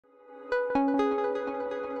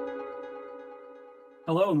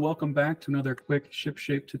Hello and welcome back to another quick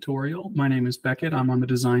Shipshape tutorial. My name is Beckett. I'm on the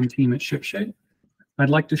design team at Shipshape. I'd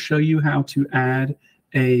like to show you how to add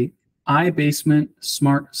a iBasement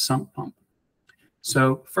smart sump pump.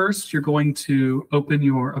 So first, you're going to open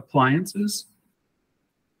your appliances.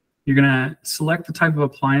 You're going to select the type of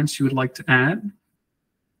appliance you would like to add.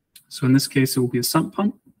 So in this case, it will be a sump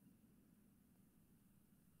pump.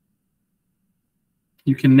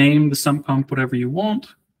 You can name the sump pump whatever you want.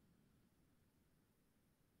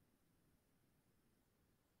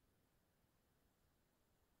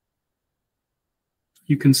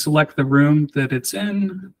 You can select the room that it's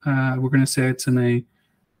in. We're going to say it's in a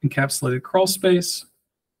encapsulated crawl space.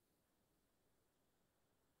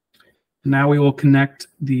 Now we will connect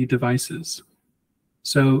the devices.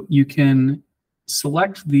 So you can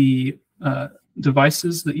select the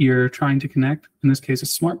devices that you're trying to connect. In this case, a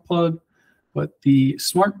smart plug, but the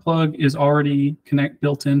smart plug is already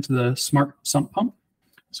built into the smart sump pump.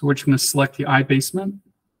 So we're just going to select the iBasement.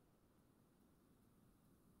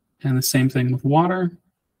 And the same thing with water,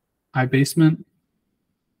 iBasement.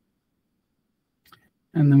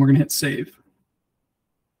 And then we're going to hit save.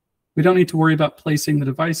 We don't need to worry about placing the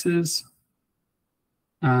devices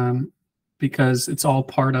because it's all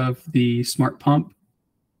part of the smart pump.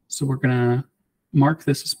 So we're going to mark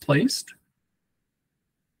this as placed.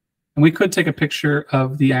 And we could take a picture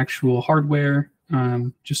of the actual hardware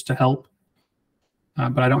just to help,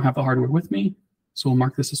 but I don't have the hardware with me. So we'll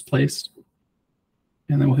mark this as placed.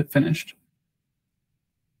 And then we'll hit finished.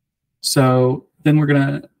 So then we're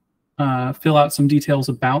going to fill out some details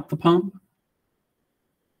about the pump.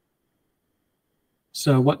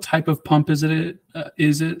 So what type of pump is it?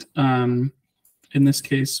 In this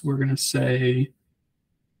case, we're going to say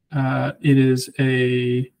it is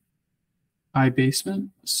a iBasement.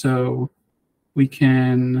 So we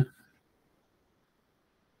can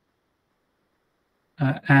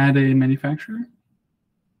add a manufacturer.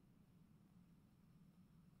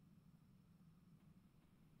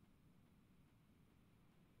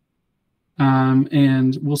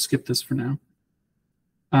 And we'll skip this for now.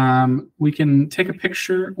 We can take a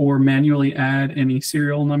picture or manually add any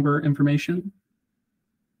serial number information,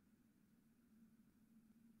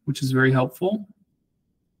 which is very helpful.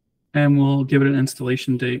 And we'll give it an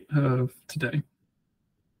installation date of today.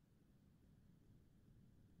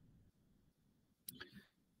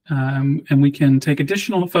 And we can take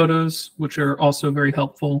additional photos, which are also very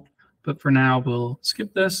helpful. But for now, we'll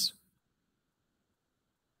skip this.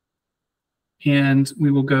 And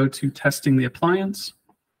we will go to testing the appliance.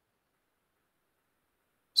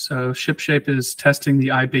 So Shipshape is testing the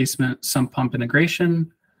iBasement sump pump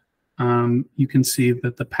integration. You can see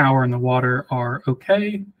that the power and the water are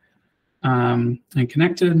okay and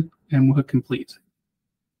connected, and we'll hit complete.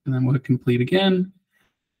 And then we'll hit complete again.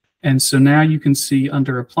 And so now you can see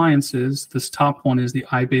under appliances, this top one is the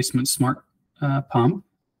iBasement smart pump.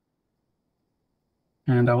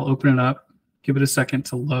 And I will open it up, give it a second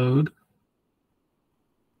to load.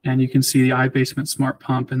 And you can see the iBasement smart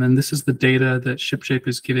pump. And then this is the data that Shipshape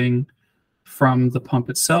is getting from the pump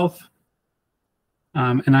itself.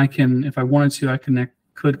 And I can, if I wanted to, I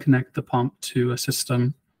could connect the pump to a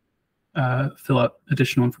system, fill out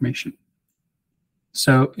additional information.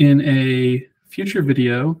 So in a future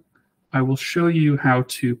video, I will show you how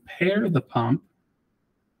to pair the pump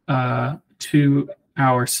to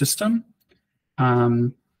our system,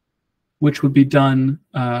 which would be done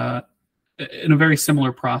in a very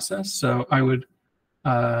similar process. So I would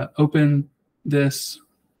open this,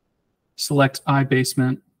 select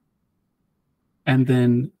iBasement, and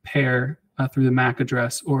then pair through the MAC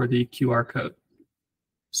address or the QR code.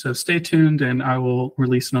 So stay tuned, and I will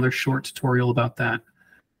release another short tutorial about that.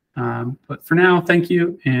 But for now, thank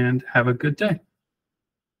you, and have a good day.